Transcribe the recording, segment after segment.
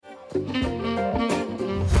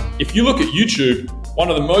If you look at YouTube, one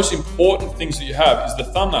of the most important things that you have is the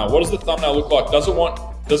thumbnail. What does the thumbnail look like? Does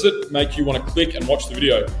it make you want to click and watch the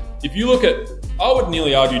video? If you look at, I would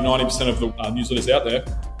nearly argue 90% of the newsletters out there,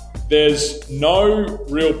 there's no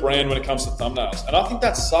real brand when it comes to thumbnails. And I think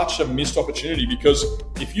that's such a missed opportunity, because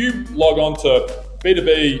if you log on to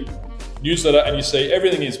B2B newsletter and you see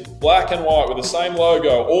everything is black and white with the same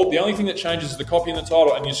logo, or the only thing that changes is the copy and the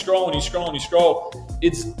title, and you scroll and you scroll and you scroll,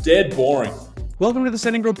 it's dead boring. Welcome to the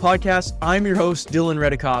Send and Grow podcast. I'm your host, Dylan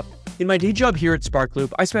Redekop. In my day job here at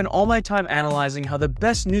Sparkloop, I spend all my time analyzing how the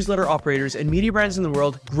best newsletter operators and media brands in the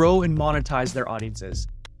world grow and monetize their audiences.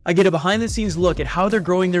 I get a behind-the-scenes look at how they're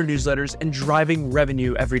growing their newsletters and driving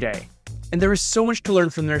revenue every day. And there is so much to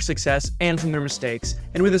learn from their success and from their mistakes.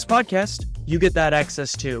 And with this podcast, you get that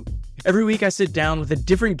access too. Every week I sit down with a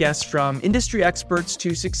different guest, from industry experts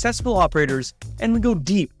to successful operators, and we go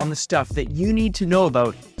deep on the stuff that you need to know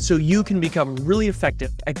about so you can become really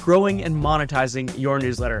effective at growing and monetizing your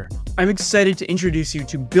newsletter. I'm excited to introduce you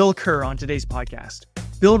to Bill Kerr on today's podcast.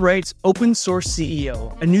 Bill writes Open Source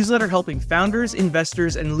CEO, a newsletter helping founders,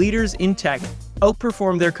 investors, and leaders in tech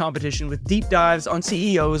outperform their competition with deep dives on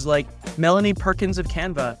CEOs like Melanie Perkins of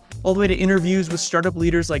Canva, all the way to interviews with startup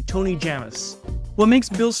leaders like Tony Jamis. What makes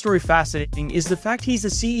Bill's story fascinating is the fact he's the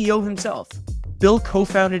CEO himself. Bill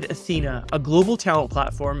co-founded Athena, a global talent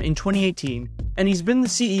platform, in 2018, and he's been the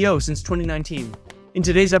CEO since 2019. In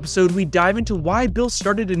today's episode, we dive into why Bill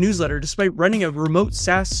started a newsletter despite running a remote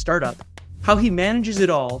SaaS startup, how he manages it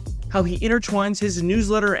all, how he intertwines his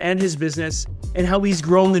newsletter and his business, and how he's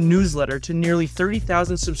grown the newsletter to nearly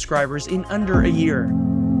 30,000 subscribers in under a year.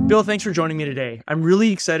 Bill, thanks for joining me today. I'm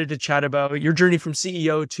really excited to chat about your journey from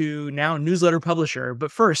CEO to now newsletter publisher.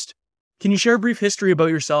 But first, can you share a brief history about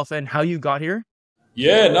yourself and how you got here?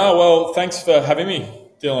 Well, thanks for having me,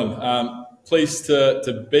 Dylan. Pleased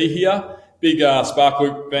to be here. Big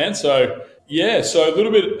Sparkloop fan. So a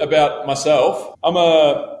little bit about myself. I'm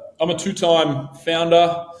a two-time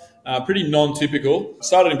founder, pretty non-typical.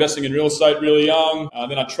 Started investing in real estate really young.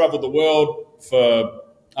 Then I traveled the world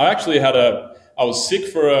I was sick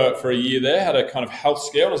for a year there, had a kind of health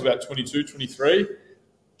scare when I was about 22, 23.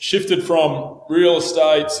 Shifted from real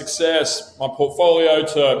estate, success, my portfolio,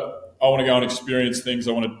 to I want to go and experience things,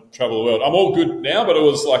 I want to travel the world. I'm all good now, but it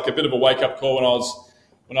was like a bit of a wake-up call when I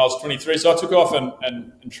was 23. So I took off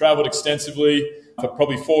and traveled extensively for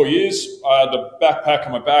probably 4 years. I had a backpack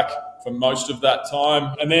on my back for most of that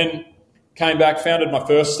time, and then came back, founded my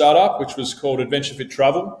first startup, which was called Adventure Fit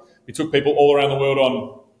Travel. We took people all around the world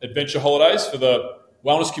on adventure holidays for the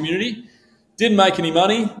wellness community. Didn't make any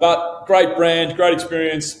money, but great brand, great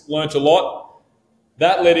experience, learnt a lot.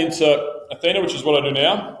 That led into Athena, which is what I do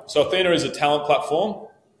now. So Athena is a talent platform.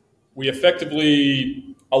 We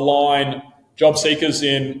effectively align job seekers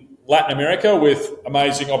in Latin America with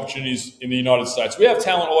amazing opportunities in the United States. We have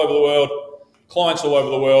talent all over the world, clients all over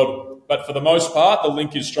the world, but for the most part, the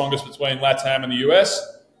link is strongest between LATAM and the US.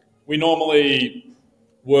 We normally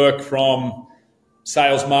work from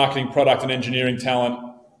sales, marketing, product, and engineering talent,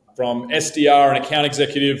 from SDR and account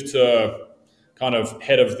executive to kind of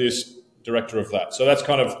head of this, director of that. So that's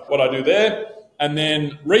kind of what I do there. And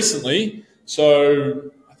then recently,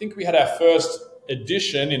 so I think we had our first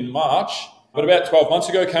edition in March, but about 12 months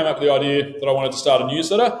ago came up with the idea that I wanted to start a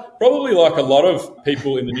newsletter, probably like a lot of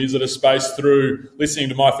people in the newsletter space through listening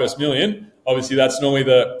to My First Million. Obviously, that's normally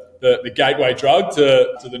the gateway drug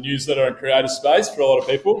to the newsletter and creator space for a lot of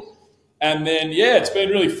people. And then, it's been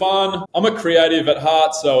really fun. I'm a creative at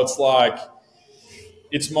heart, so it's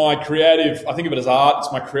my creative, I think of it as art,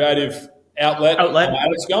 it's my creative outlet.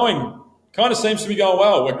 And it's kind of seems to be going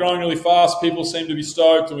well. We're growing really fast. People seem to be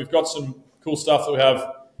stoked, and we've got some cool stuff that we have,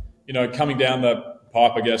 coming down the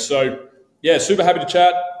pipe, I guess. So, super happy to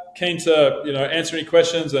chat. Keen to, answer any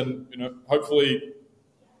questions, and, hopefully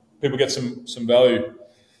people get some value.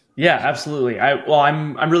 Yeah, absolutely.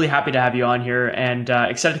 I'm really happy to have you on here, and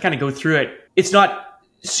excited to kind of go through it. It's not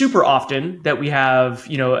super often that we have,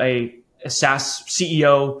 a SaaS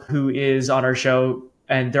CEO who is on our show,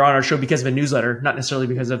 and they're on our show because of a newsletter, not necessarily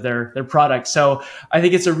because of their product. So I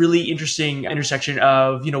think it's a really interesting intersection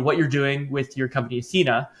of, what you're doing with your company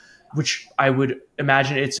Athena, which I would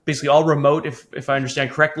imagine it's basically all remote, if I understand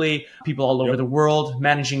correctly, people all over the world.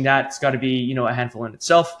 Managing that, it's got to be, a handful in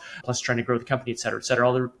itself, plus trying to grow the company, et cetera,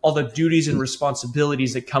 all the duties and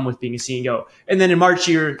responsibilities that come with being a CEO. And then in March,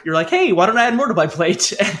 you're like, hey, why don't I add more to my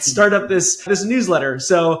plate and start up this newsletter?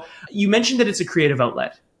 So you mentioned that it's a creative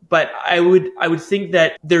outlet, but I would think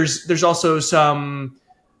that there's also some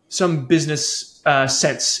business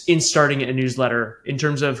sense in starting a newsletter in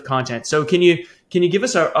terms of content. So can you Can you give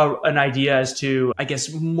us an idea as to, I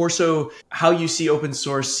guess, more so how you see open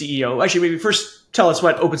source CEO? Actually, maybe first tell us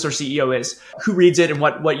what open source CEO is, who reads it, and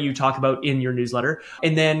what you talk about in your newsletter,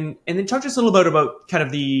 and then talk to us a little bit about kind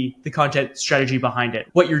of the content strategy behind it,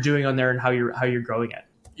 what you're doing on there, and how you're growing it.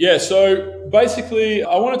 Yeah, so basically,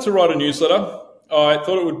 I wanted to write a newsletter. I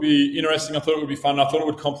thought it would be interesting. I thought it would be fun. I thought it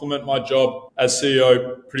would complement my job as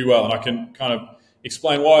CEO pretty well, and I can kind of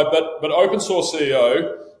explain why. But open source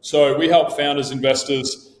CEO, so we help founders,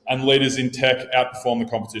 investors, and leaders in tech outperform the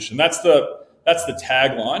competition. That's the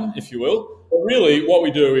tagline, if you will. But really, what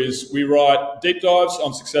we do is we write deep dives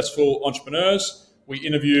on successful entrepreneurs. We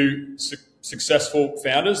interview successful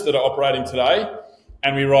founders that are operating today,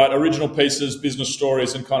 and we write original pieces, business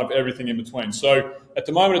stories, and kind of everything in between. So at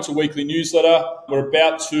the moment, it's a weekly newsletter. We're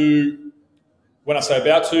about to, when I say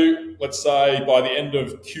about to, let's say by the end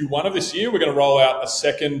of Q1 of this year, we're going to roll out a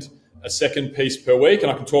second piece per week,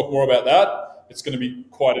 and I can talk more about that. It's going to be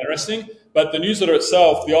quite interesting. But the newsletter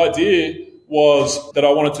itself, the idea was that I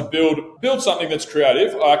wanted to build something that's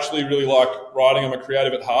creative. I actually really like writing. I'm a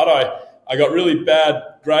creative at heart. I got really bad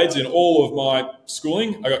grades in all of my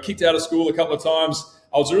schooling. I got kicked out of school a couple of times.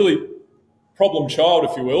 I was a really problem child,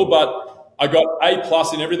 if you will, but I got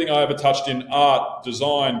A+ in everything I ever touched in art,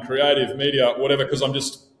 design, creative, media, whatever, because I'm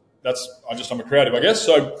a creative, I guess.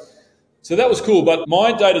 So that was cool. But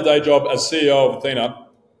my day-to-day job as CEO of Athena,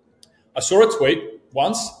 I saw a tweet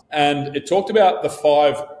once, and it talked about the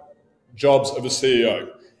 5 jobs of a CEO.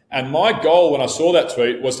 And my goal when I saw that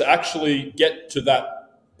tweet was to actually get to that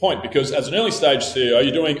point, because as an early stage CEO,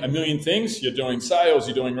 you're doing a million things. You're doing sales,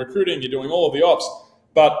 you're doing recruiting, you're doing all of the ops.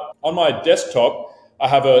 But on my desktop, I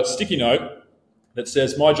have a sticky note that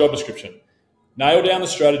says my job description: nail down the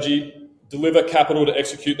strategy, deliver capital to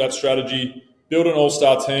execute that strategy, build an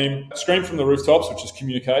all-star team, scream from the rooftops, which is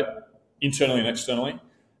communicate internally and externally,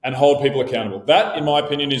 and hold people accountable. That, in my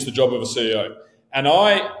opinion, is the job of a CEO. And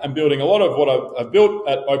I am building a lot of what I've built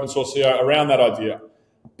at Open Source CEO around that idea.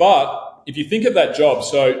 But if you think of that job,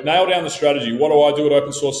 so nail down the strategy. What do I do at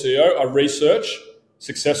Open Source CEO? I research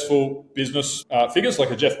successful business figures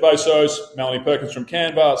like a Jeff Bezos, Melanie Perkins from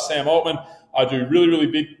Canva, Sam Altman. I do really, really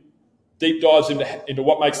big deep dives into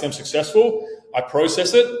what makes them successful. I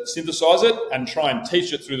process it, synthesize it, and try and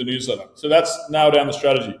teach it through the newsletter. So that's nail down the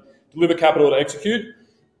strategy. Deliver capital to execute.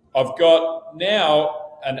 I've got now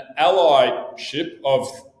an allyship of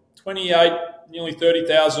 28, nearly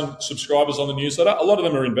 30,000 subscribers on the newsletter. A lot of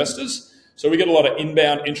them are investors. So we get a lot of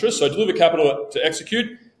inbound interest. So deliver capital to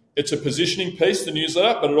execute. It's a positioning piece, the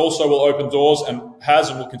newsletter, but it also will open doors and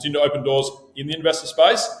will continue to open doors in the investor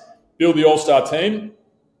space. Build the all-star team.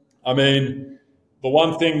 I mean, the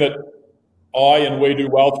one thing that I and we do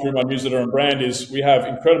well through my newsletter and brand is we have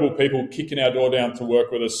incredible people kicking our door down to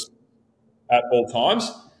work with us at all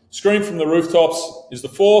times. Scream from the rooftops is the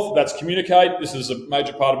 4th. That's communicate. This is a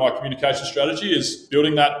major part of my communication strategy, is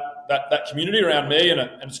building that community around me and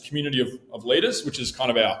it's a community of leaders, which is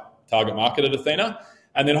kind of our target market at Athena.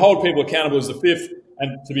 And then hold people accountable is the 5th.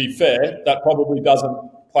 And to be fair, that probably doesn't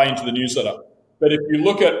play into the newsletter. But if you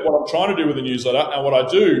look at what I'm trying to do with the newsletter and what I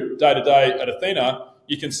do day to day at Athena,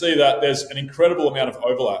 you can see that there's an incredible amount of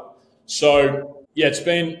overlap. So yeah, it's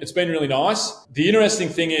been really nice. The interesting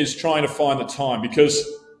thing is trying to find the time, because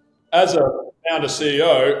as a founder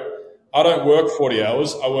CEO, I don't work 40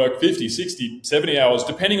 hours. I work 50, 60, 70 hours,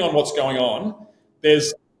 depending on what's going on.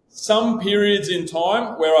 There's some periods in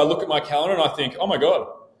time where I look at my calendar and I think, oh my God,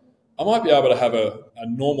 I might be able to have a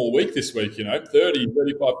normal week this week, 30,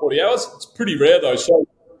 35, 40 hours. It's pretty rare though. So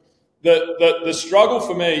the struggle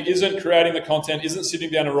for me isn't creating the content, isn't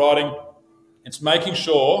sitting down and writing. It's making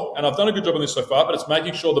sure, and I've done a good job on this so far, but it's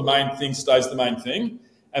making sure the main thing stays the main thing.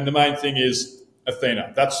 And the main thing is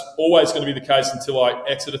Athena. That's always going to be the case until I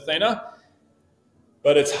exit Athena.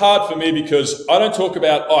 But it's hard for me because I don't talk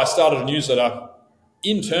about, I started a newsletter.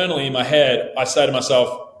 Internally in my head, I say to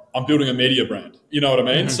myself, I'm building a media brand. You know what I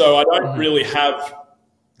mean? Mm-hmm. So I don't really have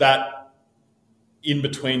that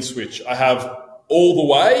in-between switch. I have all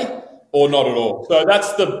the way or not at all. So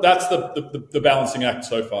that's the balancing act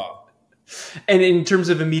so far. And in terms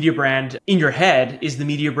of a media brand, in your head, is the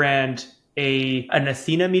media brand an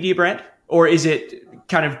Athena media brand? Or is it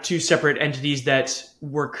kind of two separate entities that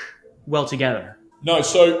work well together? No,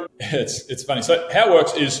 so it's funny. So how it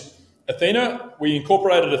works is Athena, we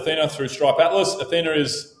incorporated Athena through Stripe Atlas. Athena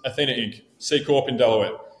is Athena Inc., C Corp in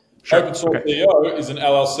Delaware. Sure. Open Source CEO is an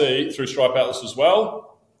LLC through Stripe Atlas as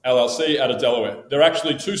well, LLC out of Delaware. They're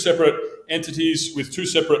actually two separate entities with two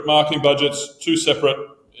separate marketing budgets, two separate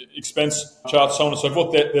expense charts, so on and so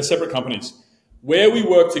forth. They're separate companies. Where we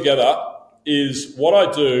work together is what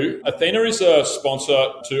I do. Athena is a sponsor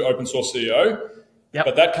to Open Source CEO. Yep.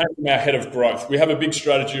 But that came from our head of growth. We have a big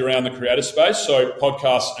strategy around the creator space, so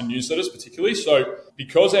podcasts and newsletters particularly. So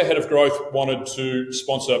because our head of growth wanted to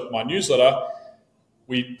sponsor my newsletter,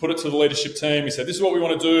 we put it to the leadership team. We said, this is what we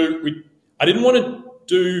want to do. I didn't want to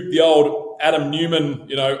do the old Adam Newman, I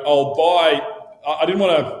didn't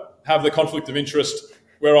want to have the conflict of interest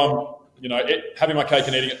where I'm, having my cake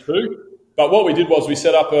and eating it too. But what we did was we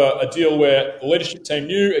set up a deal where the leadership team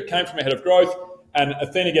knew it came from a head of growth, and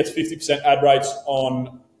Athena gets 50% ad rates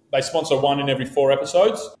they sponsor 1 in every 4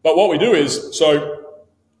 episodes. But what we do is, so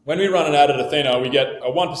when we run an ad at Athena, we get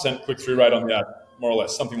a 1% click-through rate on the ad, more or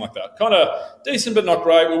less, something like that. Kind of decent, but not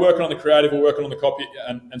great. We're working on the creative, we're working on the copy,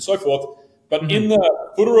 and so forth. But in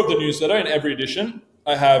the footer of the newsletter, in every edition,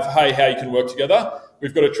 I have, hey, how you can work together.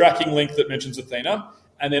 We've got a tracking link that mentions Athena.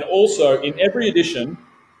 And then also in every edition,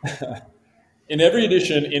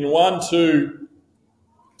 in 1, 2,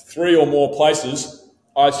 3 or more places,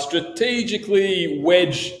 I strategically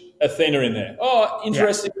wedge Athena in there. Oh,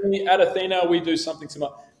 interestingly, at Athena, we do something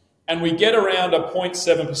similar. And we get around a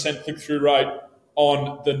 0.7% click-through rate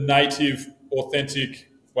on the native,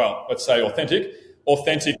 authentic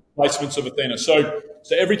placements of Athena. So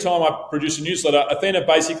every time I produce a newsletter, Athena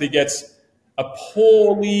basically gets a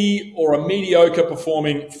poorly or a mediocre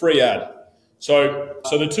performing free ad. So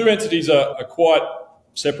the two entities are quite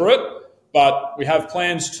separate, but we have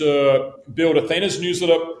plans to build Athena's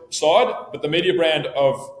newsletter side, but the media brand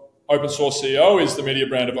of Open Source CEO is the media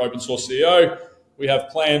brand of Open Source CEO. We have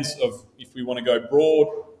plans of if we want to go broad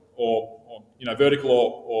or vertical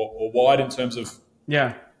or wide in terms of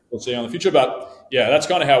we'll see in the future. But yeah, that's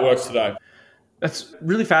kind of how it works today. That's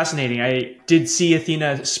really fascinating. I did see Athena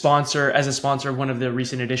as a sponsor of one of the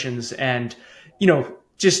recent editions, and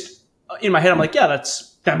just in my head, I'm like, yeah,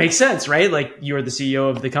 that makes sense, right? Like, you're the CEO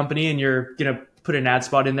of the company and you're gonna put an ad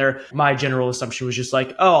spot in there. My general assumption was just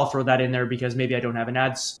like, oh, I'll throw that in there because maybe I don't have an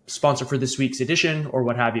ad sponsor for this week's edition or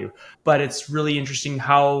what have you. But it's really interesting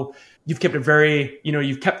how you've kept it very,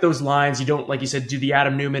 you've kept those lines. You don't, like you said, do the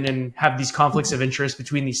Adam Newman and have these conflicts of interest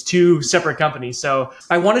between these two separate companies. So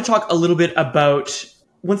I want to talk a little bit about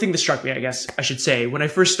one thing that struck me, I guess I should say, when I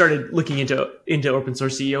first started looking into Open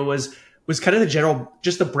Source CEO was kind of the general,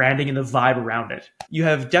 just the branding and the vibe around it. You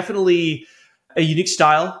have definitely a unique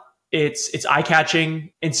style. It's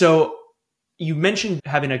eye-catching. And so you mentioned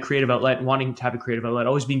having a creative outlet, wanting to have a creative outlet,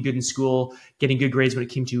 always being good in school, getting good grades when it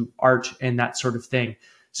came to art and that sort of thing.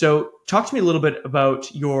 So talk to me a little bit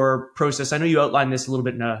about your process. I know you outlined this a little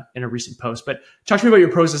bit in a recent post, but talk to me about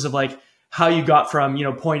your process of like how you got from,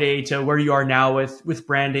 point A to where you are now with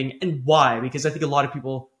branding, and why. Because I think a lot of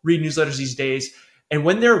people read newsletters these days, and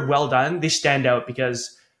when they're well done, they stand out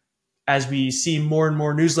because as we see more and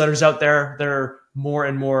more newsletters out there, they're more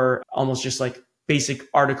and more almost just like basic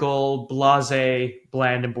article, blasé,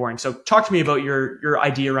 bland, and boring. So talk to me about your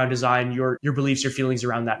idea around design, your beliefs, your feelings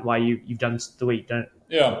around that, and why you've done the way you've done it.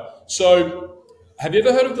 Yeah. So have you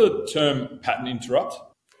ever heard of the term pattern interrupt?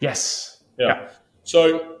 Yes. Yeah.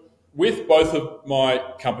 So with both of my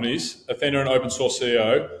companies, Athena and Open Source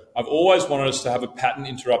CEO, I've always wanted us to have a pattern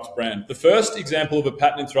interrupt brand. The first example of a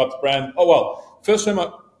pattern interrupt brand, first time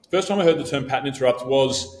I heard the term pattern interrupt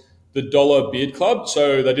was the Dollar Beard Club.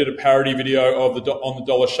 So they did a parody video on the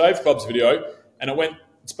Dollar Shave Club's video, and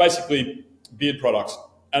it's basically beard products.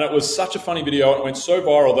 And it was such a funny video, and it went so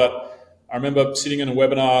viral that I remember sitting in a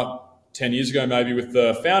webinar 10 years ago maybe with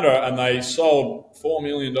the founder, and they sold $4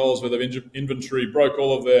 million worth of inventory, broke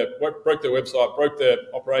their website, broke their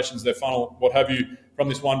operations, their funnel, what have you, from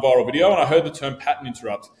this one viral video. And I heard the term pattern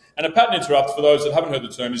interrupt. And a pattern interrupt, for those that haven't heard the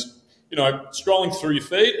term, is scrolling through your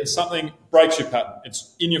feed and something breaks your pattern.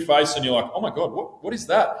 It's in your face and you're like, oh my God, what is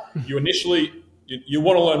that? You initially, you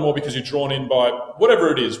want to learn more because you're drawn in by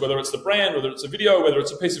whatever it is, whether it's the brand, whether it's a video, whether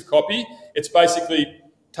it's a piece of copy. It's basically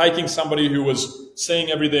taking somebody who was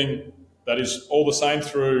seeing everything that is all the same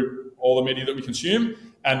through all the media that we consume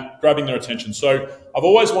and grabbing their attention. So I've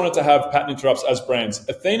always wanted to have pattern interrupts as brands.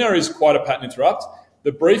 Athena is quite a pattern interrupt.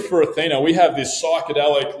 The brief for Athena, we have this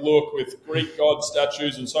psychedelic look with Greek god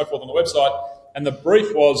statues and so forth on the website. And the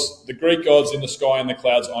brief was the Greek gods in the sky and the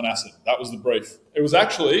clouds on acid. That was the brief. It was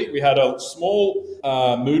actually, we had a small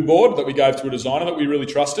mood board that we gave to a designer that we really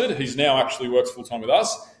trusted. He's now actually works full-time with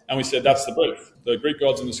us. And we said, that's the brief, the Greek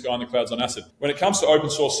gods in the sky and the clouds on acid. When it comes to Open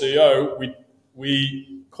Source CEO,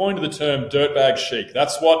 we coined the term dirtbag chic.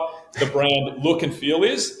 That's what the brand look and feel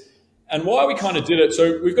is. And why we kind of did it,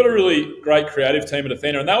 so we've got a really great creative team at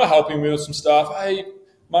Athena, and they were helping me with some stuff. Hey,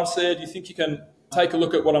 Marcia, do you think you can take a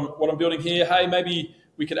look at what I'm building here? Hey, maybe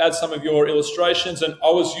we could add some of your illustrations. And I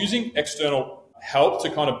was using external help to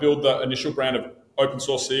kind of build the initial brand of Open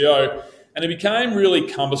Source CEO. and it became really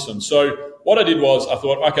cumbersome. So what I did was I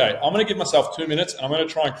thought, okay, I'm going to give myself 2 minutes and I'm going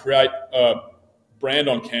to try and create a brand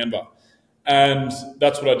on Canva. And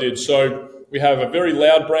that's what I did. So we have a very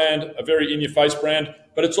loud brand, a very in-your-face brand,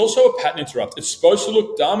 but it's also a pattern interrupt. It's supposed to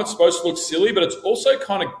look dumb, it's supposed to look silly, but it's also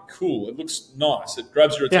kind of cool. It looks nice. It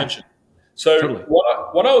grabs your attention. So totally.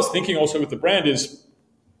 What I was thinking also with the brand is,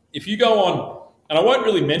 if you go on, and I won't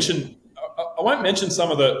mention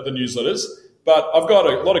some of the newsletters, but I've got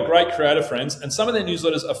a lot of great creator friends, and some of their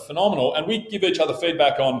newsletters are phenomenal, and we give each other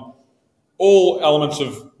feedback on all elements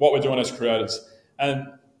of what we're doing as creators. And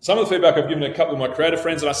some of the feedback I've given a couple of my creator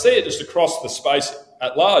friends, and I see it just across the space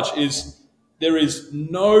at large, is there is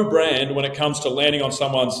no brand when it comes to landing on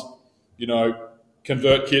someone's,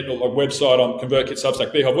 ConvertKit or website on ConvertKit,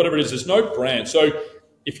 Substack, Beehive, whatever it is. There's no brand. So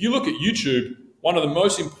if you look at YouTube, one of the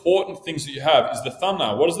most important things that you have is the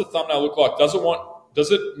thumbnail. What does the thumbnail look like?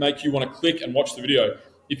 Does it make you want to click and watch the video?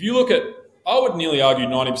 If you look at, I would nearly argue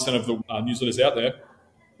 90% of the newsletters out there,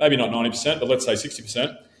 maybe not 90%, but let's say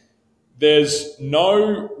 60%, there's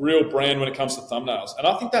no real brand when it comes to thumbnails. And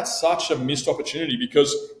I think that's such a missed opportunity,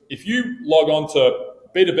 because if you log on to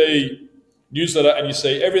B2B newsletter and you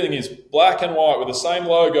see everything is black and white with the same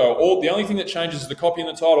logo, the only thing that changes is the copy and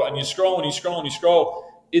the title, and you scroll and you scroll and you scroll,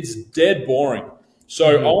 it's dead boring. So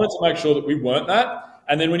I wanted to make sure that we weren't that.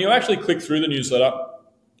 And then when you actually click through the newsletter,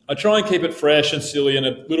 I try and keep it fresh and silly and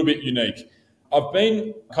a little bit unique. I've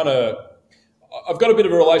got a bit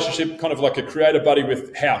of a relationship, kind of like a creator buddy,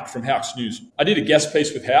 with Hauk from Hauk's News. I did a guest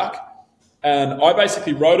piece with Hauk, and I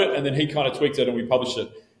basically wrote it, and then he kind of tweaked it and we published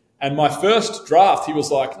it. And my first draft, he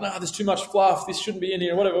was like, "No, there's too much fluff. This shouldn't be in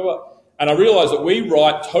here, whatever." And I realized that we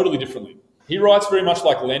write totally differently. He writes very much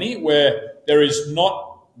like Lenny, where there is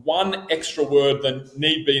not one extra word that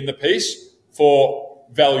need be in the piece for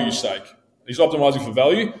value's sake. He's optimizing for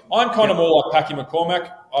value. I'm kind of more like Packy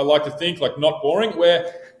McCormack. I like to think like not boring,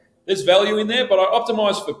 where there's value in there, but I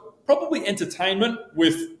optimize for probably entertainment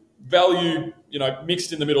with value,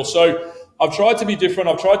 mixed in the middle. So I've tried to be different.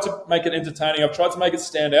 I've tried to make it entertaining. I've tried to make it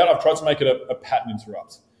stand out. I've tried to make it a pattern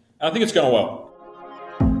interrupt. And I think it's going well.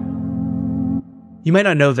 You might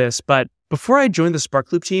not know this, but before I joined the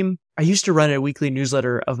Sparkloop team, I used to run a weekly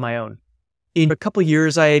newsletter of my own. In a couple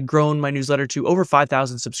years, I had grown my newsletter to over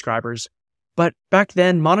 5,000 subscribers. But back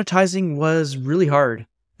then, monetizing was really hard,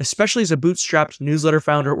 especially as a bootstrapped newsletter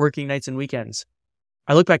founder working nights and weekends.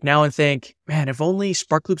 I look back now and think, man, if only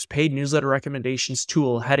Sparkloop's paid newsletter recommendations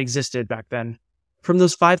tool had existed back then. From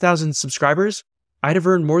those 5,000 subscribers, I'd have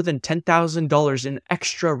earned more than $10,000 in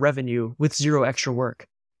extra revenue with zero extra work.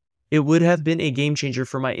 It would have been a game changer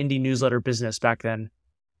for my indie newsletter business back then.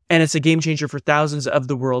 And it's a game changer for thousands of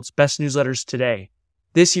the world's best newsletters today.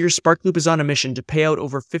 This year, Sparkloop is on a mission to pay out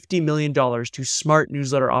over $50 million to smart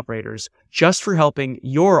newsletter operators just for helping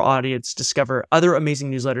your audience discover other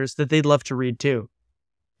amazing newsletters that they'd love to read too.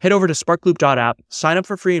 Head over to sparkloop.app, sign up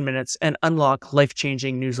for free in minutes, and unlock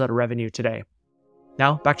life-changing newsletter revenue today.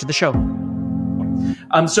 Now, back to the show.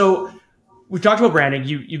 So we've talked about branding.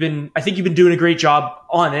 I think you've been doing a great job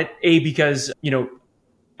on it. Because,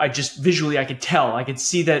 I just visually, I could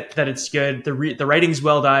see that it's good. The writing's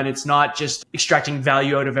well done. It's not just extracting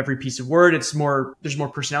value out of every piece of word. There's more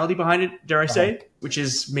personality behind it, dare I say, which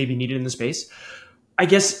is maybe needed in the space. I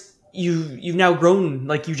guess you've now grown,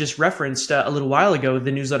 like you just referenced a little while ago,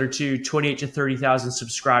 the newsletter to 28 to 30,000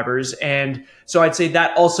 subscribers. And so I'd say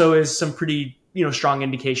that also is some pretty, strong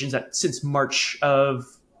indications that since March of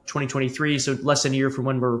 2023, so less than a year from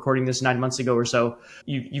when we're recording this, 9 months ago or so,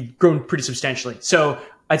 you've grown pretty substantially. So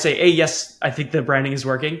I'd say, yes, I think the branding is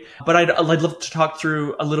working, but I'd love to talk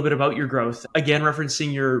through a little bit about your growth. Again,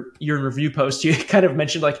 referencing your year in review post, you kind of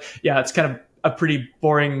mentioned it's kind of a pretty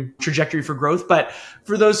boring trajectory for growth. But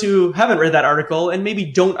for those who haven't read that article and maybe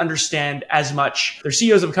don't understand as much, they're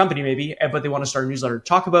CEOs of a company maybe, but they want to start a newsletter.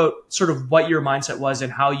 Talk about sort of what your mindset was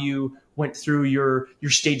and how you went through your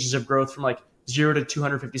stages of growth from 0 to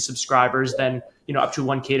 250 subscribers, then up to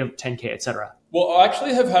 1K to 10K, etc. Well, I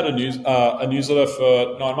actually have had a newsletter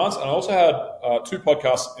for 9 months, and I also had 2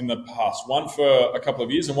 podcasts in the past. One for a couple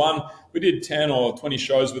of years, and one we did 10 or 20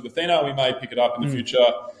 shows with Athena. We may pick it up in the future,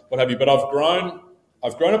 what have you. But I've grown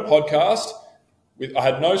a podcast. I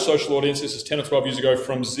had no social audience. This is 10 or 12 years ago.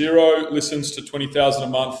 From 0 listens to 20,000 a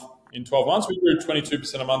month in 12 months. We grew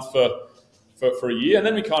 22% a month for a year, and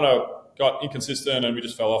then we kind of got inconsistent and we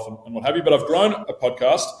just fell off and what have you. But I've grown a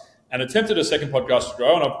podcast and attempted a second podcast to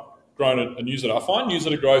grow, and I've grown a newsletter. I find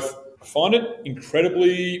newsletter growth,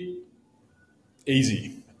 incredibly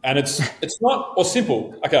easy. And it's not, or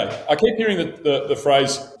simple. Okay, I keep hearing the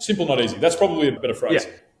phrase, simple, not easy. That's probably a better phrase.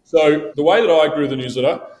 Yeah. So the way that I grew the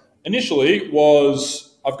newsletter initially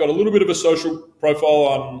was I've got a little bit of a social profile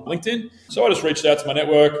on LinkedIn. So I just reached out to my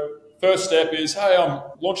network. First step is, hey, I'm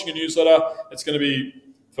launching a newsletter. It's going to be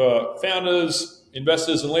for founders,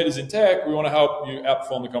 investors, and leaders in tech. We want to help you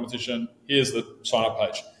outperform the competition. Here's the sign-up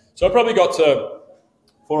page. So I probably got to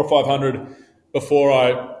 400 or 500 before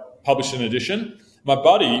I published an edition. My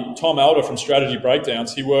buddy, Tom Elder from Strategy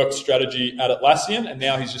Breakdowns, he worked strategy at Atlassian, and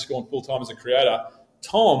now he's just gone full-time as a creator.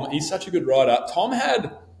 Tom, he's such a good writer. Tom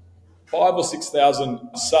had 5,000 or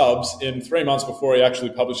 6,000 subs in 3 months before he actually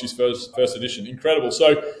published his first edition. Incredible.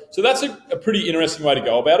 So that's a pretty interesting way to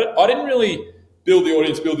go about it. I didn't really build the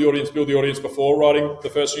audience before writing the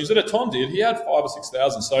first newsletter. Tom did. He had 5,000 or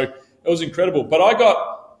 6,000, so it was incredible. But I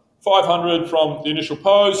got 500 from the initial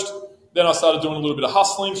post. Then I started doing a little bit of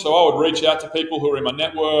hustling. So I would reach out to people who were in my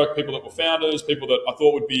network, people that were founders, people that I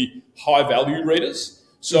thought would be high-value readers.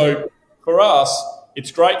 So for us,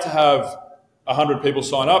 it's great to have 100 people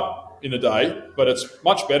sign up in a day, but it's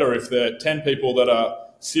much better if they're 10 people that are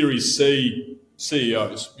Series C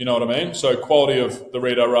CEOs, you know what I mean? So quality of the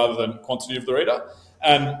reader rather than quantity of the reader.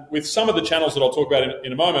 And with some of the channels that I'll talk about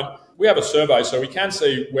in a moment, we have a survey, so we can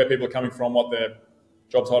see where people are coming from, what their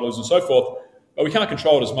job title is and so forth, but we can't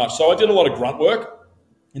control it as much. So I did a lot of grunt work.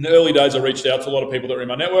 In the early days, I reached out to a lot of people that were in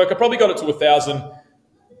my network. I probably got it to 1,000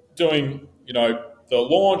 doing, the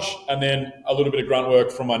launch and then a little bit of grunt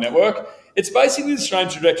work from my network. It's basically the same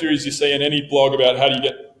trajectory as you see in any blog about how do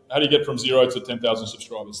you get from 0 to 10,000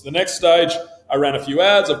 subscribers. The next stage, I ran a few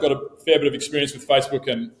ads. I've got a fair bit of experience with Facebook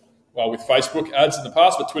with Facebook ads in the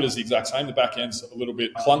past, but Twitter's the exact same. The back end's a little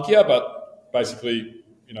bit clunkier, but basically,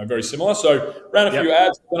 very similar. So ran a few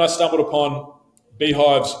ads. Then I stumbled upon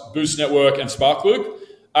Beehive's Boost Network and Sparkloop.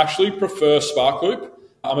 Actually prefer Sparkloop.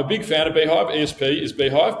 I'm a big fan of Beehive. ESP is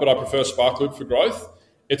Beehive, but I prefer Sparkloop for growth.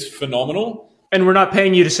 It's phenomenal. And we're not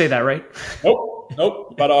paying you to say that, right?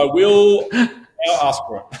 Nope. But I will now ask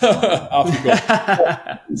for it after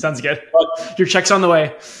you go. Sounds good. Your check's on the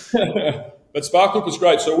way. But Sparkloop was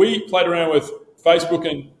great. So we played around with Facebook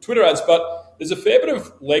and Twitter ads, but there's a fair bit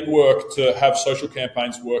of legwork to have social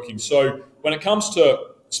campaigns working. So when it comes to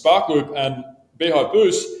Sparkloop and Beehive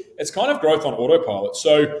Boost, it's kind of growth on autopilot.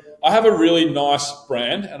 So I have a really nice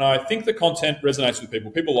brand, and I think the content resonates with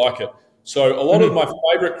people. People like it. So a lot of my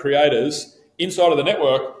favorite creators inside of the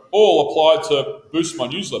network all applied to boost my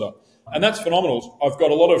newsletter. And that's phenomenal. I've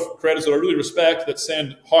got a lot of creators that I really respect that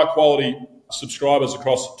send high quality subscribers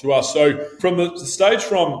across to us. So from the stage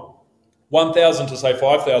from 1,000 to say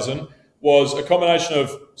 5,000 was a combination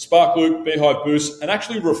of Sparkloop, Beehive Boost, and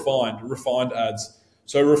actually refined ads.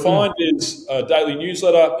 So Refined is a daily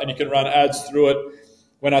newsletter and you can run ads through it.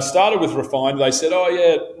 When I started with Refined, they said,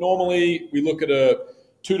 normally we look at a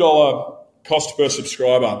 $2 cost per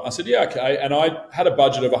subscriber. I said, yeah, okay. And I had a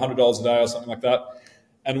budget of $100 a day or something like that.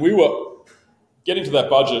 And we were getting to that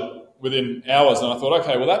budget within hours. And I thought,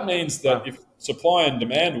 okay, well, that means that if supply and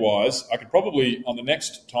demand wise, I could probably, on the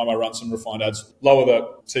next time I run some Refined ads, lower the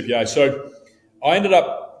CPA. So I ended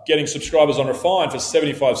up getting subscribers on Refined for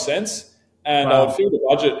 75 cents. And I would fill the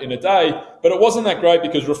budget in a day, but it wasn't that great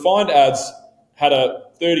because Refined ads had a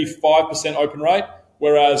 35% open rate,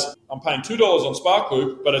 whereas I'm paying $2 on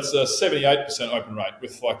Sparkloop, but it's a 78% open rate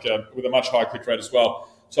with a much higher click rate as well.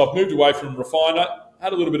 So I've moved away from Refined. I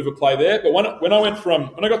had a little bit of a play there, but when I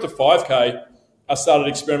got to 5K, I started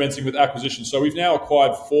experimenting with acquisition. So we've now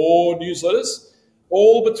acquired 4 newsletters,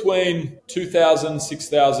 all between 2,000,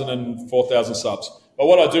 6,000, and 4,000 subs. But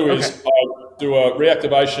what I do is I do a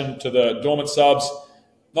reactivation to the dormant subs.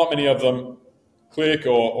 Not many of them click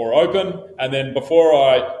or open. And then before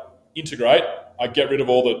I integrate, I get rid of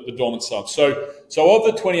all the dormant subs. So of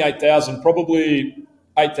the 28,000, probably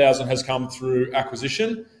 8,000 has come through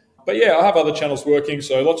acquisition. But yeah, I have other channels working.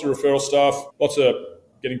 So lots of referral stuff, lots of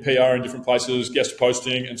getting PR in different places, guest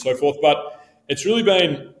posting and so forth. But it's really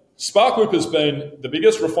been, Sparkloop has been the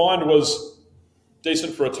biggest. Refined was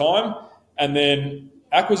decent for a time. And then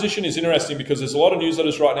acquisition is interesting because there's a lot of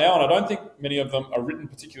newsletters right now, and I don't think many of them are written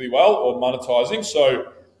particularly well or monetizing.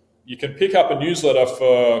 So you can pick up a newsletter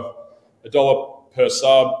for $1 per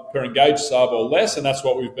sub, per engaged sub or less, and that's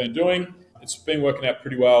what we've been doing. It's been working out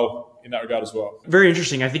pretty well in that regard as well. Very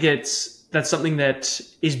interesting. I think that's something that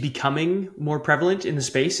is becoming more prevalent in the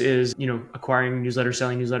space is, acquiring newsletters,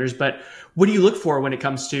 selling newsletters. But what do you look for when it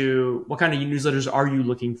comes to, what kind of newsletters are you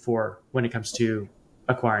looking for when it comes to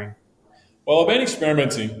acquiring? Well, I've been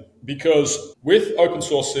experimenting because with Open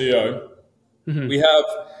Source CEO, we have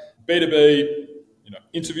B2B,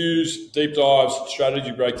 interviews, deep dives,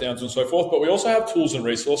 strategy breakdowns, and so forth. But we also have tools and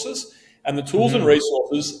resources. And the tools and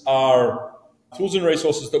resources are tools and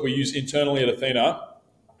resources that we use internally at Athena,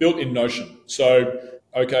 built in Notion. So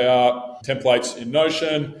OKR templates in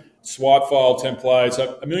Notion, swipe file templates,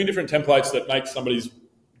 a million different templates that make somebody's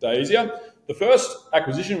day easier. The first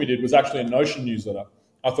acquisition we did was actually a Notion newsletter.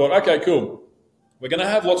 I thought, okay, cool. We're going to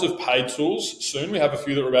have lots of paid tools soon. We have a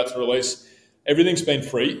few that we're about to release. Everything's been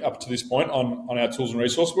free up to this point on our tools and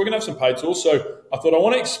resources. We're going to have some paid tools. So I thought I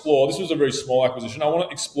want to explore, this was a very small acquisition. I want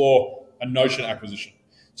to explore a Notion acquisition.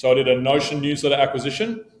 So I did a Notion newsletter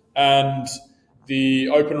acquisition, and the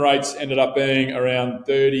open rates ended up being around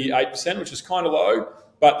 38%, which is kind of low,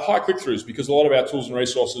 but high click-throughs, because a lot of our tools and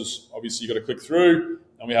resources, obviously you've got to click through,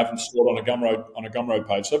 and we have them stored on a Gumroad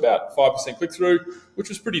page. So about 5% click-through, which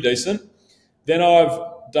was pretty decent. Then I've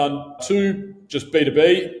done 2 just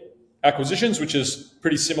B2B acquisitions, which is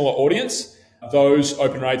pretty similar audience. Those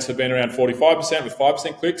open rates have been around 45% with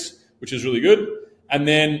 5% clicks, which is really good. And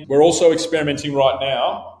then we're also experimenting right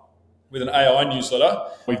now with an AI newsletter.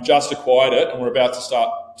 We've just acquired it and we're about to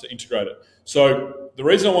start to integrate it. So the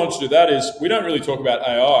reason I wanted to do that is we don't really talk about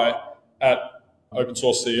AI at Open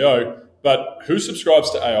Source CEO, but who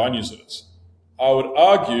subscribes to AI newsletters? I would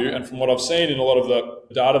argue, and from what I've seen in a lot of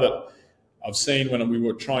the data that I've seen when we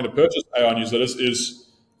were trying to purchase AI newsletters, is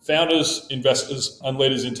founders, investors, and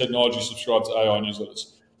leaders in technology subscribe to AI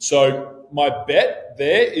newsletters. So my bet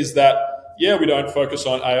there is that, yeah, we don't focus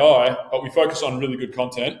on AI, but we focus on really good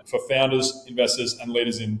content for founders, investors, and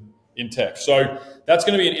leaders in tech. So that's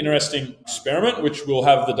going to be an interesting experiment, which we'll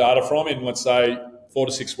have the data from in, let's say, 4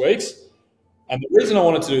 to 6 weeks. And the reason I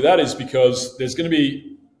wanted to do that is because there's going to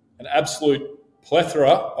be an absolute plethora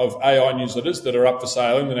of AI newsletters that are up for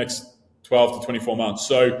sale in the next 12 to 24 months.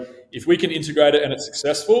 So if we can integrate it and it's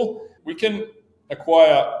successful, we can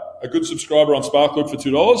acquire a good subscriber on SparkLoop for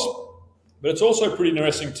 $2. But it's also pretty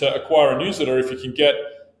interesting to acquire a newsletter if you can get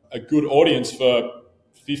a good audience for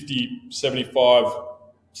 50, 75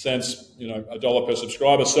 cents, a dollar per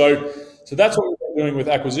subscriber. So that's what we're doing with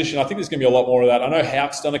acquisition. I think there's going to be a lot more of that. I know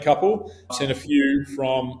Houck's done a couple. I've seen a few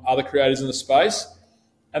from other creators in the space.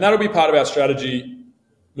 And that'll be part of our strategy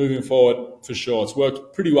moving forward for sure. It's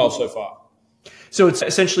worked pretty well so far. So it's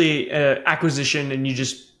essentially acquisition, and you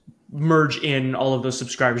just merge in all of those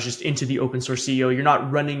subscribers just into the open source CEO. You're not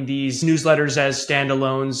running these newsletters as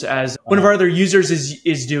standalones, as one of our other users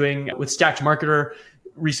is doing with Stacked Marketer.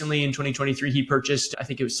 Recently in 2023, he purchased, I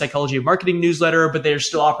think it was Psychology of Marketing newsletter, but they're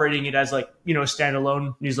still operating it as a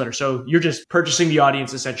standalone newsletter. So you're just purchasing the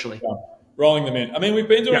audience essentially. Yeah. Rolling them in. I mean, we've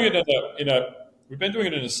been doing it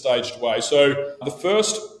in a staged way. So the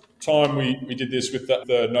first time we did this with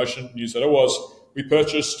the Notion newsletter was we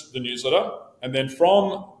purchased the newsletter, and then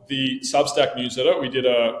from the Substack newsletter,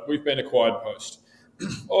 we've been acquired post.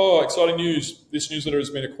 Oh, exciting news. This newsletter has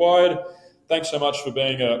been acquired. Thanks so much for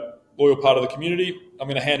being a loyal part of the community. I'm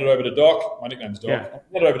going to hand it over to Doc. My nickname's Doc. Yeah. I'll hand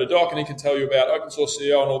it over to Doc, and he can tell you about Open Source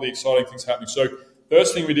CEO and all the exciting things happening. So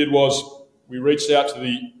first thing we did was we reached out to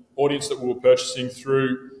the audience that we were purchasing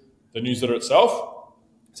through the newsletter itself.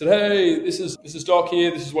 Said, hey, this is Doc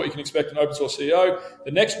here. This is what you can expect in Open Source CEO.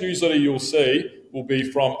 The next newsletter you'll see will be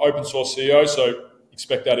from Open Source CEO, so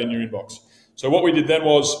expect that in your inbox. So what we did then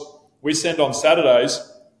was we send on Saturdays,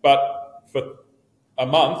 but for a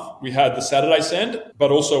month we had the Saturday send,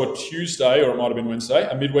 but also a Tuesday, or it might have been Wednesday,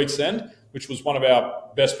 a midweek send, which was one of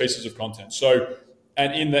our best pieces of content. So,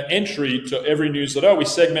 and in the entry to every newsletter, we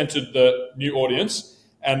segmented the new audience.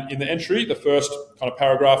 And in the entry, the first kind of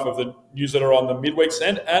paragraph of the newsletter on the midweek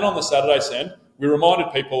send and on the Saturday send, we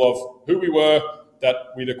reminded people of who we were, that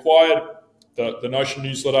we'd acquired the Notion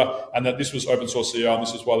newsletter, and that this was Open Source CEO and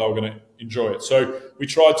this is why they were going to enjoy it. So we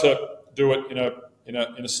tried to do it in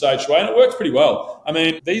a staged way, and it worked pretty well. I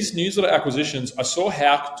mean, these newsletter acquisitions, I saw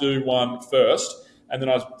Houck do one first, and then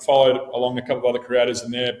I followed along a couple of other creators,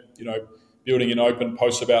 and they're building in open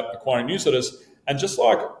posts about acquiring newsletters. And just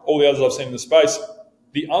like all the others I've seen in the space,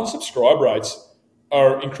 the unsubscribe rates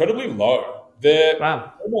are incredibly low. They're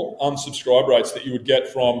normal unsubscribe rates that you would get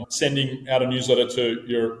from sending out a newsletter to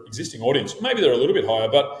your existing audience. Maybe they're a little bit higher,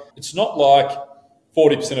 but it's not like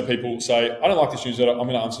 40% of people say, I don't like this newsletter, I'm going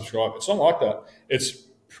to unsubscribe. It's not like that. It's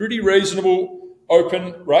pretty reasonable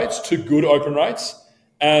open rates to good open rates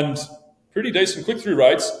and pretty decent click-through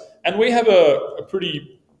rates. And we have a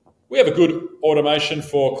good automation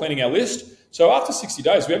for cleaning our list. So after 60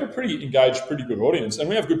 days, we have a pretty engaged, pretty good audience, and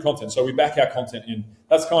we have good content. So we back our content in.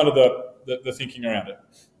 That's kind of the thinking around it.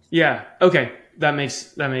 Yeah. Okay. That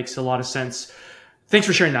makes a lot of sense. Thanks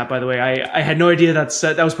for sharing that, by the way. I had no idea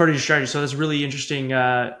that was part of your strategy. So that's a really interesting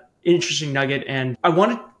nugget. And I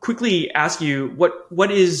want to quickly ask you,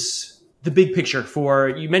 what is the big picture for,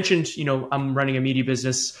 you mentioned, I'm running a media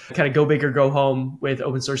business, kind of go big or go home with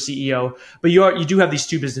open source CEO, but you do have these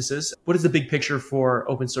two businesses. What is the big picture for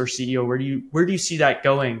open source CEO? Where do you see that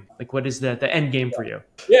going? Like, what is the end game for you?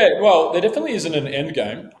 Yeah, well, there definitely isn't an end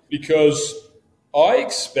game because I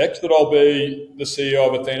expect that I'll be the CEO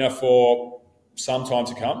of Athena for some time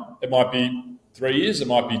to come. It might be 3 years, it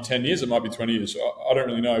might be 10 years, it might be 20 years. I don't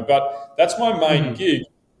really know, but that's my main gig.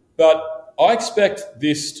 But I expect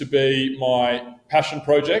this to be my passion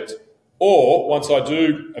project, or once I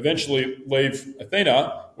do eventually leave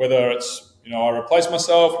Athena, whether it's, I replace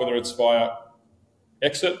myself, whether it's via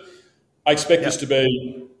exit, I expect this to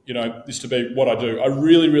be, what I do. I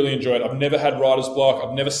really, really enjoy it. I've never had writer's block.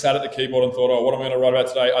 I've never sat at the keyboard and thought, what am I going to write about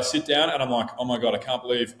today? I sit down and I'm like, oh my God, I can't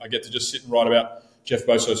believe I get to just sit and write about Jeff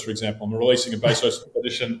Bezos, for example. I'm releasing a Bezos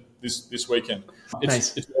edition this weekend.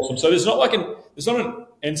 It's awesome. So there's not an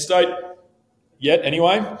end state yet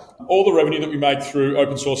anyway. All the revenue that we make through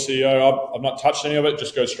open source CEO, I've not touched any of it,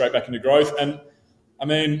 just goes straight back into growth. And I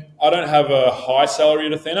mean, I don't have a high salary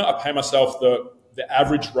at Athena. I pay myself the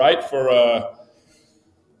average rate for a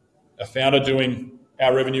founder doing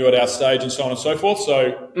our revenue at our stage and so on and so forth.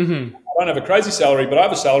 So I don't have a crazy salary, but I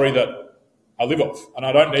have a salary that I live off, and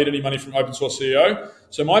I don't need any money from open source CEO.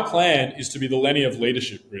 So my plan is to be the Lenny of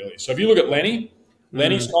leadership, really. So if you look at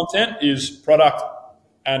Lenny's content is product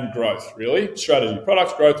and growth, really. Strategy,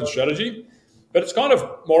 product, growth, and strategy. But it's kind of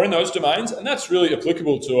more in those domains, and that's really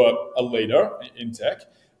applicable to a leader in tech.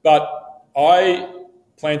 But I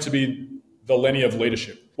plan to be the Lenny of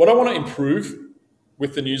leadership. What I want to improve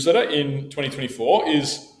with the newsletter in 2024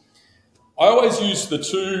 is I always use the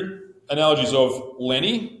two analogies of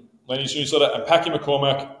Lenny's newsletter, and Packy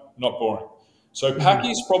McCormack, not boring. So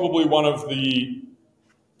Packy's probably one of the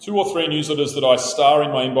 2 or 3 newsletters that I star in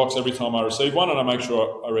my inbox every time I receive one, and I make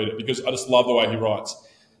sure I read it because I just love the way he writes.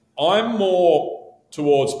 I'm more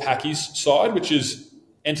towards Packy's side, which is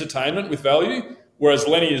entertainment with value, whereas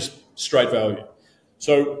Lenny is straight value.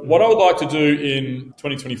 So what I would like to do in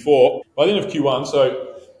 2024, by the end of Q1,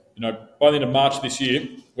 so by the end of March this year,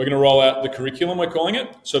 we're going to roll out the curriculum, we're calling it.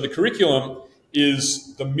 So the curriculum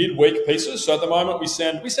is the midweek pieces. So at the moment we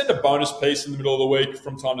send a bonus piece in the middle of the week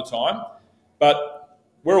from time to time, but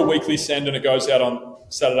we're a weekly send and it goes out on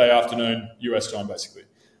Saturday afternoon US time basically.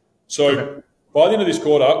 So by the end of this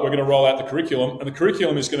quarter, we're going to roll out the curriculum, and the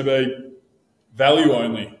curriculum is going to be value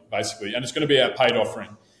only basically, and it's going to be our paid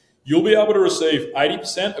offering. You'll be able to receive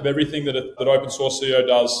 80% of everything that Open Source CEO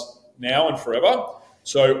does now and forever.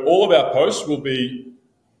 So all of our posts will be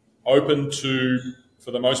open to,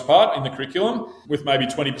 for the most part, in the curriculum, with maybe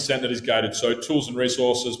 20% that is gated. So tools and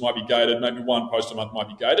resources might be gated, maybe one post a month might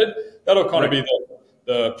be gated. That'll kind of be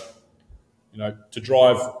the to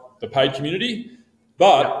drive the paid community.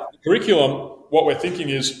 But the curriculum, what we're thinking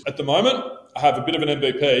is, at the moment, I have a bit of an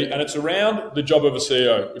MVP, and it's around the job of a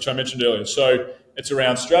CEO, which I mentioned earlier. So it's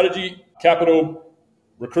around strategy, capital,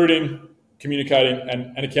 recruiting, communicating,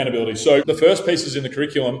 and accountability. So the first pieces in the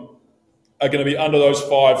curriculum are going to be under those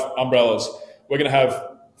 5 umbrellas. We're going to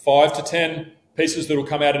have 5 to 10 pieces that will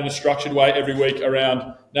come out in a structured way every week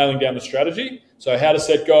around nailing down the strategy. So how to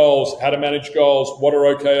set goals, how to manage goals, what are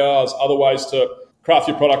OKRs, other ways to craft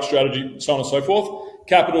your product strategy, so on and so forth.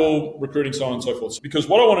 Capital, recruiting, so on and so forth. Because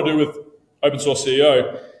what I want to do with Open Source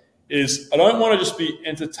CEO is I don't want to just be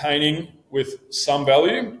entertaining with some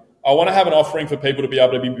value. I want to have an offering for people to be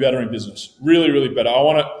able to be better in business, really, really better. I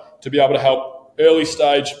want it to be able to help early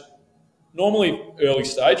stage,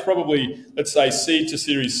 probably, let's say seed to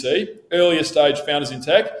Series C, earlier stage founders in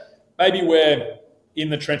tech. Maybe we're in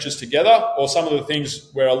the trenches together, or some of the things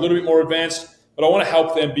we're a little bit more advanced, but I want to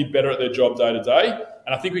help them be better at their job day to day.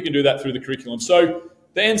 And I think we can do that through the curriculum. So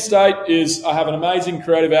the end state is I have an amazing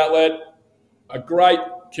creative outlet, a great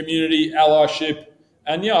community, allyship,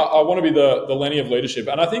 and I want to be the Lenny of leadership.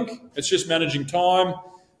 And I think it's just managing time,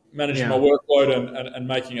 managing my workload and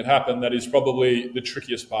making it happen. That is probably the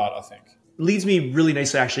trickiest part, I think. Leads me really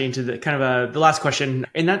nicely actually into the kind of the last question.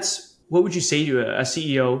 And that's, what would you say to a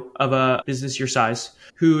CEO of a business your size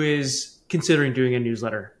who is considering doing a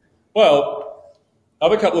newsletter? Well, I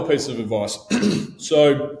have a couple of pieces of advice.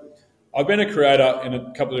 So I've been a creator in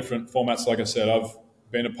a couple of different formats. Like I said, I've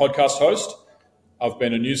been a podcast host. I've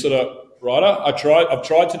been a newsletter writer. I've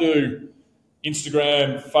tried to do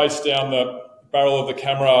Instagram, face down the barrel of the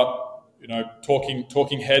camera,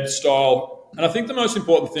 talking head style. And I think the most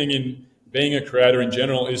important thing in being a creator in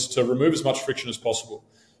general is to remove as much friction as possible.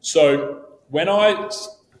 So when I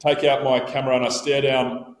take out my camera and I stare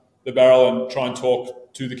down the barrel and try and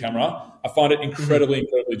talk to the camera, I find it incredibly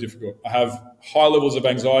difficult. I have high levels of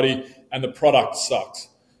anxiety and the product sucks.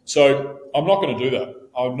 So I'm not going to do that.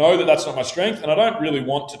 I know that that's not my strength, and I don't really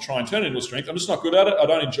want to try and turn it into a strength. I'm just not good at it. I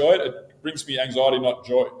don't enjoy it. It brings me anxiety, not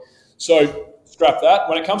joy. So scrap that.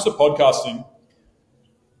 When it comes to podcasting,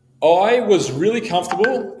 I was really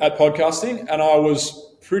comfortable at podcasting, and I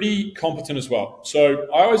was pretty competent as well. So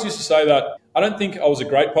I always used to say that I don't think I was a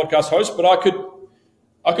great podcast host, but I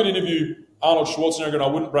could interview Arnold Schwarzenegger and I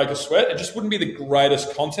wouldn't break a sweat. It just wouldn't be the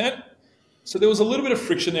greatest content. So there was a little bit of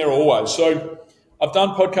friction there always. So I've done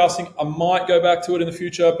podcasting. I might go back to it in the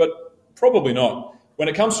future, but probably not. When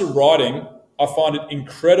it comes to writing, I find it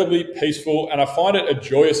incredibly peaceful and I find it a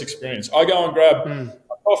joyous experience. I go and grab a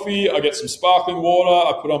coffee, I get some sparkling water,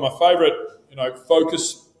 I put on my favorite,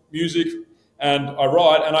 focus music, and I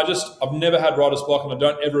write. And I've never had writer's block, and I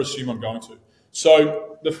don't ever assume I'm going to.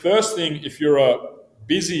 So the first thing, if you're a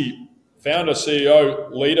busy founder,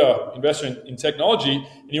 CEO, leader, investor in technology,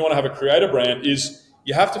 and you want to have a creator brand, is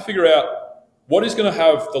you have to figure out what is going to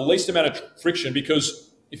have the least amount of friction,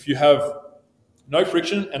 because if you have no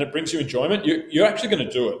friction and it brings you enjoyment, you're actually going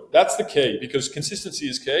to do it. That's the key, because consistency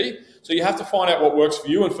is key. So you have to find out what works for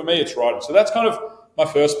you, and for me, it's writing. So that's kind of my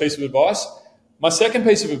first piece of advice. My second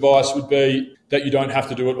piece of advice would be that you don't have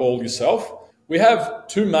to do it all yourself. We have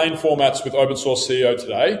two main formats with Open Source CEO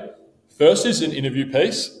today. First is an interview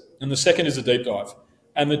piece, and the second is a deep dive.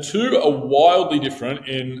 And the two are wildly different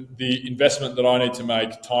in the investment that I need to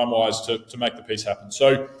make time-wise to make the piece happen.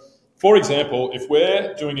 So, for example, if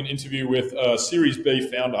we're doing an interview with a Series B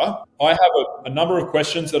founder, I have a number of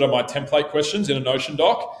questions that are my template questions in a Notion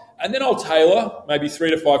doc, and then I'll tailor maybe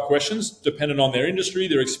 3 to 5 questions depending on their industry,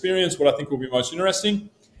 their experience, what I think will be most interesting,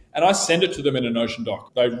 and I send it to them in a Notion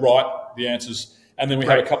doc. They write the answers, and then we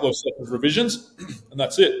have a couple of sets of revisions, and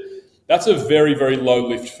that's it. That's a very, very low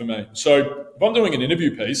lift for me. So if I'm doing an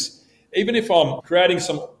interview piece, even if I'm creating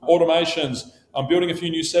some automations, I'm building a few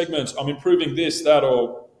new segments, I'm improving this, that,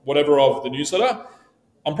 or whatever of the newsletter,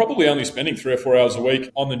 I'm probably only spending 3 or 4 hours a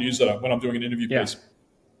week on the newsletter when I'm doing an interview piece.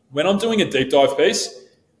 When I'm doing a deep dive piece,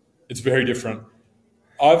 it's very different.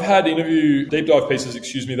 I've had deep dive pieces,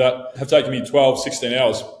 that have taken me 12, 16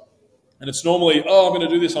 hours. And it's normally, I'm going to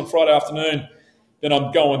do this on Friday afternoon. Then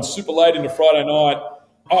I'm going super late into Friday night.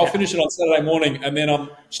 I'll finish it on Saturday morning, and then I'm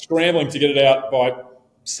scrambling to get it out by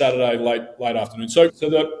Saturday late afternoon. So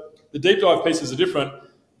the deep dive pieces are different,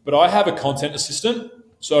 but I have a content assistant.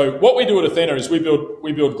 So what we do at Athena is we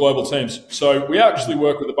build global teams. So we actually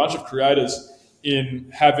work with a bunch of creators in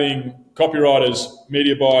having copywriters,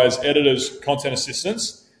 media buyers, editors, content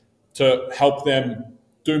assistants to help them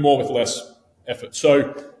do more with less effort.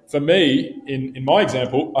 So for me, in my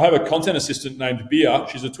example, I have a content assistant named Bia.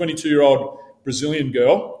 She's a 22-year-old Brazilian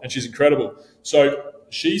girl, and she's incredible. So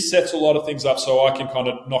she sets a lot of things up so I can kind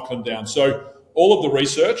of knock them down. So all of the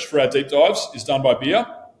research for our deep dives is done by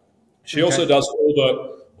Bia. She also does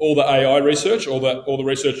all the AI research, all the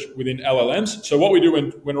research within LLMs. So what we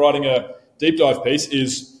do when writing a deep dive piece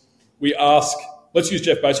is we ask, let's use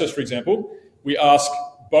Jeff Bezos, for example. We ask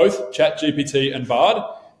both ChatGPT and Bard,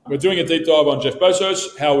 we're doing a deep dive on Jeff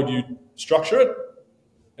Bezos. How would you structure it?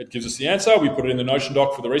 It gives us the answer. We put it in the Notion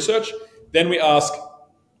doc for the research. Then we ask,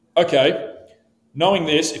 okay, knowing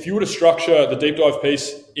this, if you were to structure the deep dive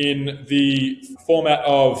piece in the format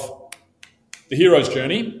of the hero's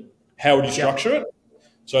journey, how would you structure it?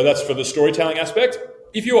 So that's for the storytelling aspect.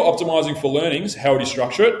 If you are optimizing for learnings, how would you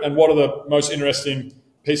structure it? And what are the most interesting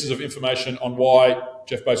pieces of information on why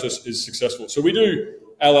Jeff Bezos is successful? So we do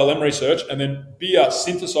LLM research, and then Bia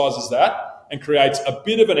synthesizes that and creates a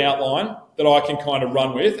bit of an outline that I can kind of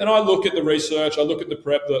run with. And I look at the research, I look at the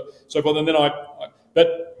prep, so forth, and then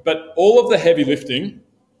but all of the heavy lifting,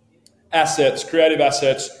 assets, creative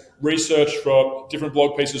assets, research for different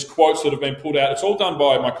blog pieces, quotes that have been pulled out, it's all done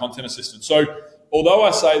by my content assistant. So although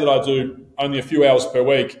I say that I do only a few hours per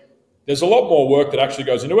week, there's a lot more work that actually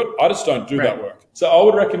goes into it. I just don't do that work. So I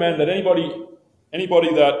would recommend that anybody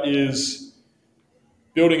that is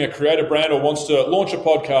building a creative brand or wants to launch a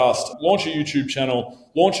podcast, launch a YouTube channel,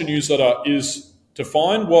 launch a newsletter, is to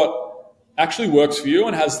find what actually works for you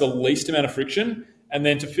and has the least amount of friction, and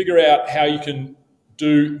then to figure out how you can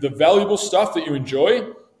do the valuable stuff that you enjoy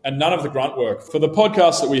and none of the grunt work. For the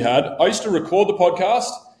podcast that we had, I used to record the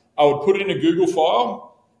podcast, I would put it in a Google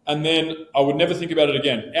file, and then I would never think about it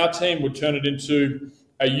again. Our team would turn it into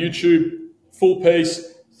a YouTube full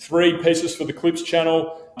piece, 3 pieces for the Clips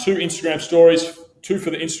channel, 2 Instagram stories, 2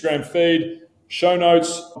 for the Instagram feed, show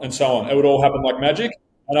notes, and so on. It would all happen like magic.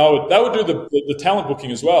 And that would do the talent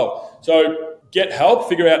booking as well. So get help,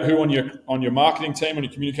 figure out who on your marketing team, on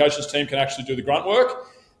your communications team can actually do the grunt work.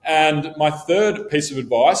 And my third piece of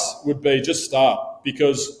advice would be just start,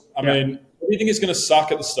 because, I mean, everything is going to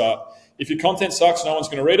suck at the start. If your content sucks, no one's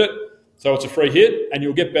going to read it. So it's a free hit and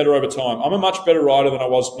you'll get better over time. I'm a much better rider than I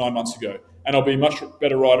was 9 months ago. And I'll be a much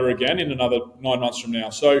better rider again in another 9 months from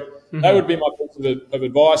now. So that would be my piece of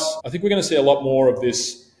advice. I think we're going to see a lot more of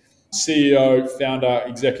this CEO, founder,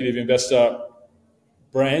 executive, investor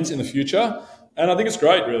brands in the future. And I think it's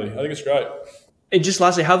great, really. I think it's great. And just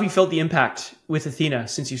lastly, how have you felt the impact with Athena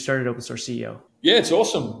since you started Open Source CEO? Yeah, it's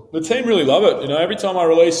awesome. The team really love it. Every time I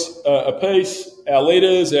release a piece, our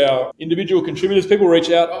leaders, our individual contributors, people reach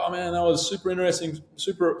out, oh man, that was super interesting,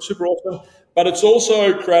 super awesome. But it's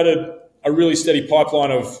also created a really steady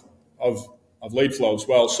pipeline of lead flow as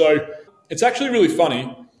well. So it's actually really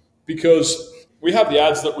funny because we have the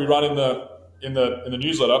ads that we run in the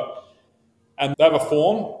newsletter, and they have a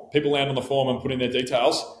form. People land on the form and put in their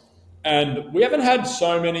details. And we haven't had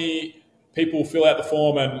so many people fill out the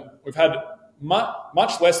form, and we've had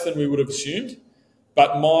much less than we would have assumed.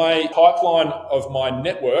 But my pipeline of my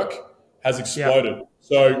network has exploded. Yeah.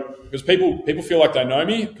 So because people feel like they know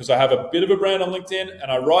me because I have a bit of a brand on LinkedIn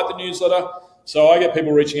and I write the newsletter. So I get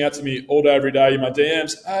people reaching out to me all day, every day in my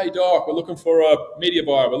DMs. Hey, Doc, we're looking for a media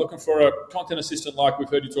buyer. We're looking for a content assistant like we've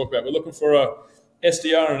heard you talk about. We're looking for a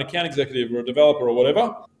SDR, an account executive or a developer or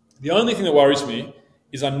whatever. The only thing that worries me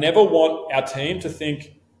is I never want our team to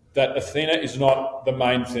think that Athena is not the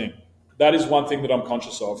main thing. That is one thing that I'm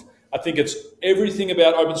conscious of. I think it's everything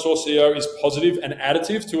about Open Source CEO is positive and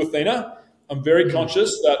additive to Athena. I'm very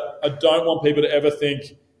conscious that I don't want people to ever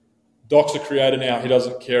think Doc's a creator now, he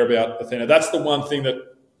doesn't care about Athena. That's the one thing that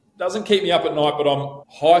doesn't keep me up at night, but I'm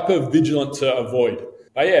hyper vigilant to avoid.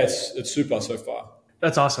 But yeah, it's super so far.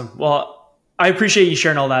 That's awesome. Well, I appreciate you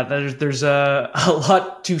sharing all that. There's a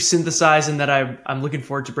lot to synthesize and that I'm looking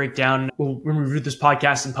forward to break down when we review this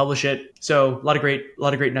podcast and publish it. So a lot of great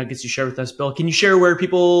nuggets you share with us, Bill. Can you share where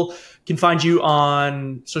people can find you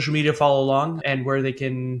on social media, follow along, and where they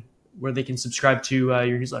can subscribe to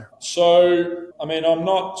your newsletter? So, I'm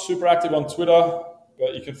not super active on Twitter,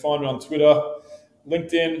 but you can find me on Twitter.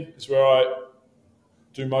 LinkedIn is where I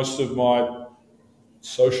do most of my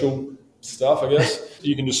social stuff, I guess.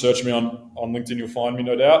 You can just search me on LinkedIn, you'll find me,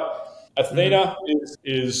 no doubt. Athena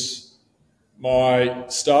is my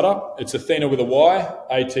startup. It's Athena with a Y,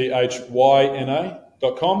 ATHYNA.com.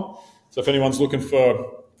 So if anyone's looking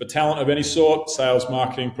for talent of any sort, sales,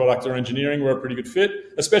 marketing, product, or engineering, we're a pretty good fit,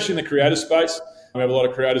 especially in the creator space. We have a lot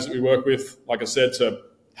of creators that we work with, like I said, to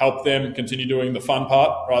help them continue doing the fun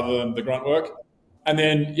part rather than the grunt work. And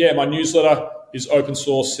then, my newsletter is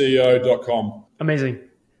opensourceceo.com. Amazing.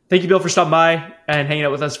 Thank you, Bill, for stopping by and hanging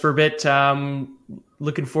out with us for a bit.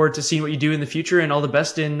 Looking forward to seeing what you do in the future, and all the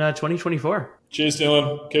best in 2024. Cheers,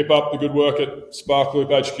 Dylan. Keep up the good work at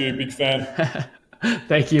Sparkloop HQ. Big fan.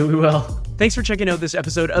 Thank you. We will. Thanks for checking out this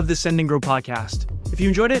episode of the Send and Grow podcast. If you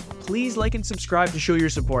enjoyed it, please like and subscribe to show your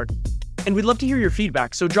support. And we'd love to hear your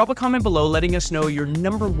feedback, so drop a comment below letting us know your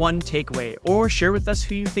number one takeaway, or share with us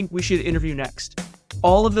who you think we should interview next.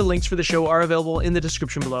 All of the links for the show are available in the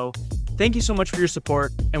description below. Thank you so much for your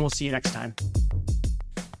support, and we'll see you next time.